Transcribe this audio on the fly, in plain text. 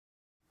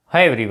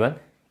Hi everyone,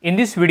 in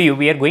this video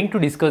we are going to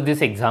discuss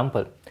this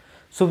example.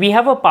 So we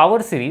have a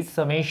power series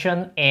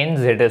summation n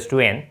z raised to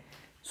n.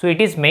 So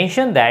it is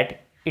mentioned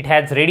that it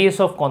has radius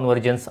of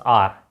convergence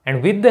r,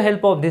 and with the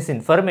help of this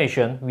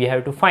information we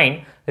have to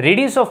find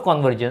radius of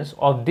convergence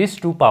of these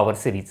two power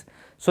series.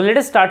 So let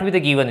us start with the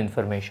given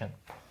information.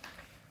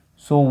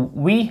 So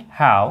we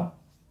have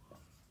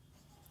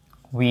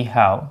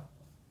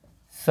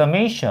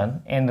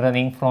summation n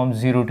running from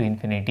 0 to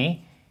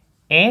infinity,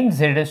 n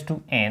z raised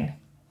to n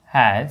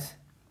has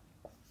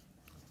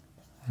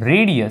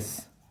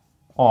radius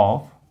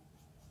of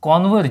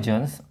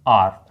convergence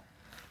r.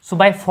 So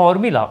by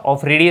formula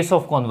of radius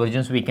of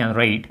convergence we can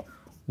write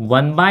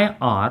 1 by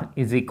r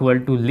is equal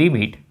to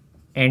limit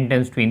n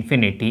tends to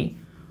infinity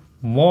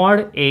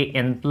mod a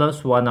n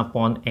plus 1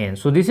 upon n.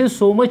 So this is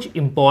so much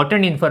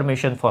important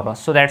information for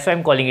us, so that's why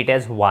I'm calling it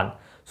as 1.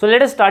 So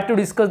let us start to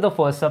discuss the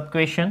first sub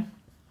question.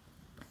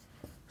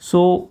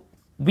 So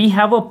we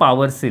have a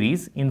power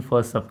series in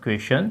first sub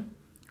question,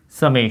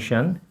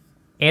 summation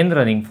n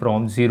running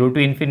from 0 to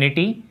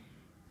infinity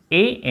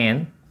a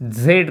n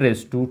z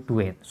raised to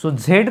 2n. So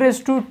z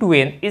raised to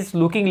 2n is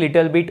looking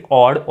little bit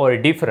odd or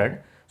different.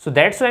 So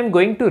that's why I'm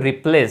going to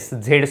replace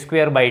z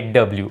square by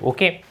w,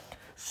 okay,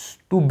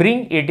 to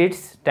bring it its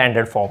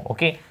standard form,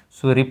 okay.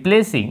 So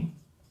replacing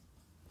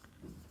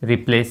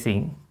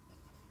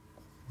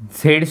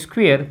z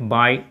square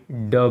by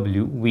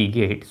w we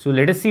get. So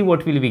let us see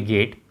what will we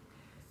get.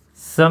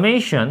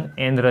 Summation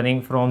n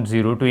running from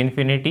 0 to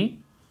infinity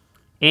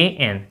a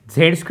n,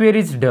 z square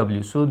is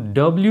w, so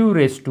w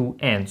raised to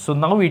n. So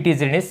now it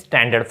is in its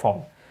standard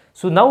form.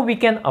 So now we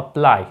can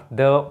apply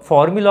the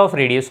formula of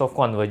radius of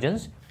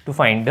convergence to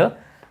find the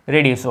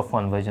radius of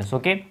convergence,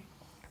 okay.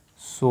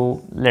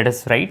 So let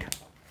us write.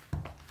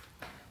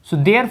 So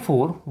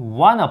therefore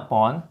 1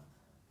 upon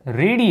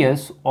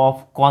radius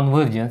of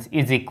convergence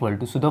is equal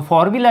to, so the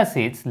formula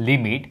says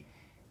limit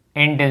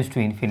n tends to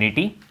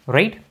infinity,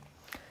 right.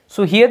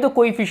 So here the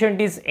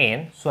coefficient is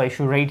n, so I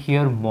should write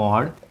here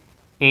mod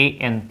a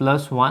n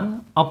plus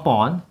 1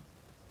 upon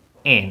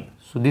n.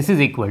 So this is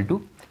equal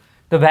to,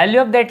 the value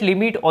of that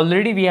limit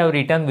already we have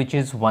written, which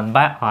is 1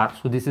 by r.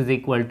 So this is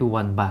equal to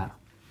 1 by r.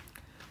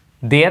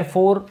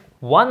 Therefore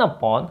 1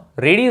 upon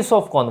radius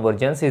of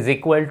convergence is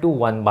equal to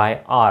 1 by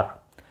r.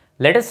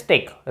 Let us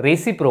take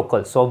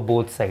reciprocals of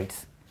both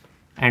sides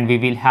and we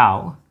will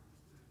have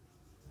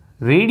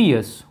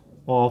radius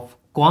of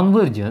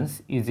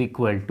convergence is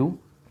equal to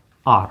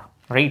r,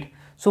 right.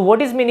 So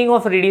what is meaning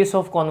of radius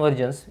of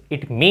convergence?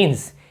 It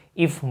means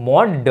if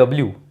mod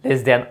w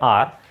less than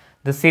r,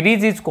 the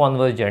series is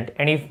convergent,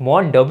 and if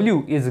mod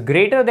w is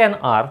greater than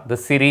r, the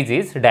series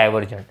is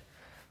divergent.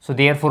 So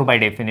therefore by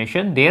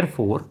definition,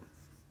 therefore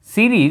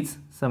series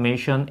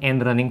summation n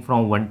running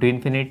from 1 to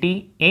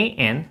infinity a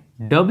n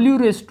w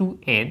raised to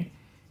n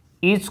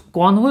is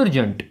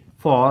convergent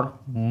for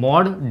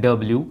mod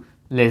w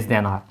less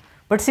than r.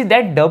 But see,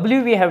 that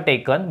w we have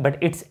taken, but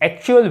its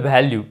actual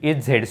value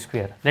is z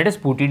square. Let us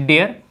put it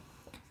there.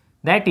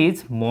 That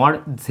is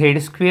mod z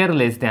square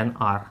less than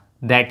r.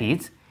 That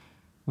is,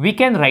 we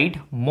can write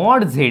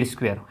mod z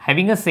square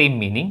having a same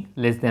meaning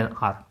less than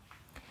r.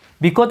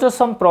 Because of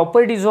some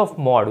properties of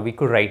mod, we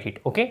could write it,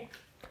 okay.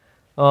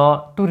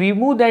 To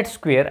remove that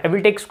square, I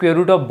will take square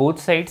root of both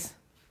sides.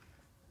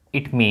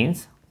 It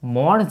means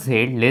mod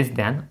z less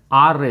than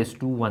r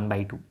raised to 1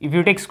 by 2. If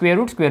you take square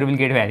root, square will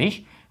get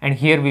vanished, and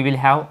here we will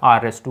have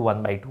r raised to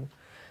 1 by 2.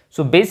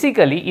 So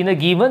basically in a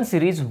given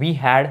series we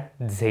had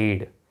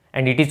z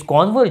and it is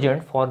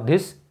convergent for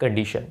this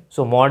condition.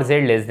 So mod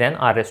z less than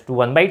r raised to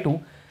 1 by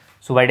 2.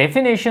 So by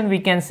definition we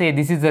can say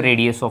this is the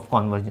radius of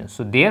convergence.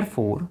 So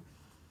therefore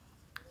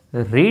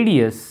the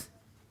radius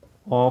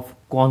of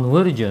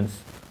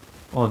convergence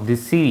of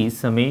this series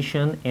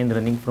summation n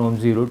running from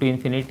 0 to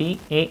infinity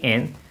a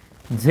n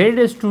z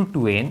raised to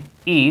 2n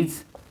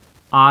is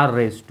r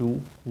raised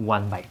to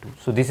 1 by 2.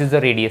 So this is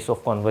the radius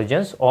of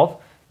convergence of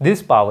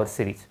this power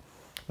series.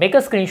 Make a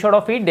screenshot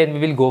of it, then we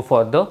will go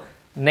for the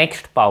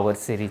next power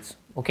series,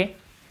 okay.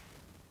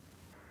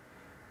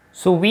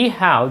 So we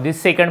have this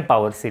second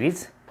power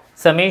series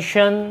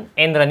summation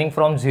n running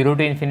from 0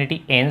 to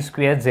infinity n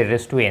square z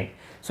raised to n.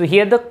 So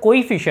here the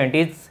coefficient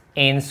is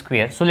n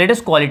square. So let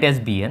us call it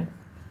as bn.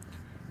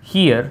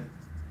 Here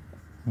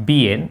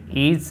bn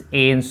is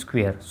an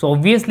square. So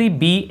obviously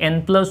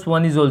bn plus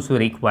 1 is also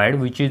required,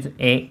 which is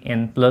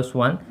an plus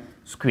 1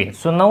 square.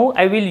 So now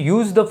I will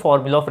use the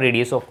formula of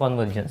radius of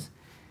convergence.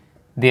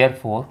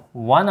 Therefore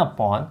 1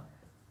 upon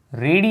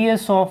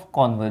radius of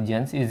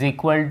convergence is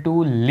equal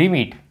to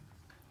limit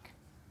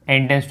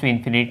n tends to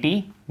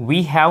infinity.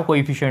 We have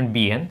coefficient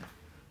bn,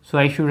 so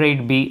I should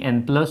write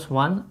bn plus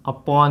 1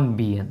 upon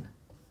bn.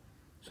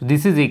 So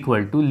this is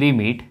equal to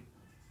limit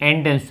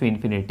n tends to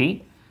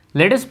infinity.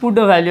 Let us put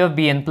the value of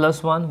bn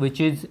plus 1, which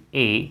is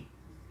a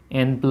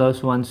n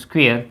plus 1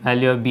 square.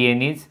 Value of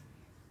bn is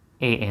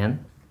a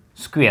n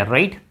square,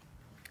 right,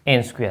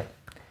 n square.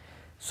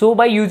 So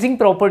by using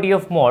property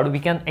of mod, we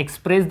can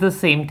express the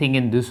same thing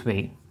in this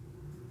way.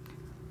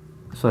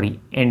 Sorry,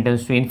 n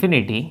tends to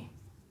infinity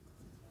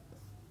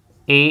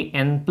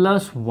an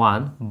plus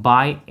 1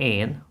 by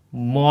n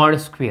mod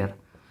square.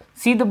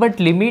 See the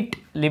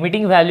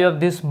limiting value of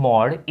this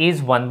mod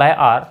is 1 by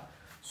r.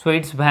 So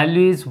its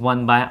value is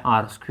 1 by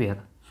r square.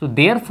 So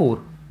therefore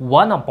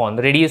 1 upon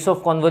radius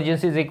of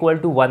convergence is equal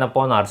to 1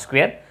 upon r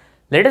square.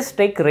 Let us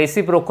take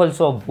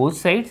reciprocals of both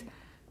sides.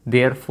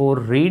 Therefore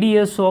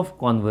radius of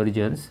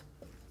convergence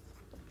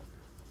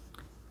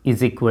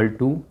is equal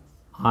to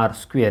r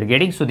square.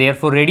 Getting? So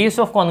therefore radius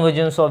of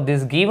convergence of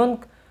this given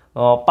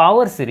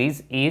power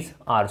series is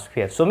r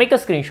square. So make a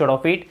screenshot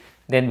of it,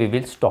 then we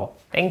will stop.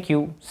 Thank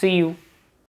you. See you.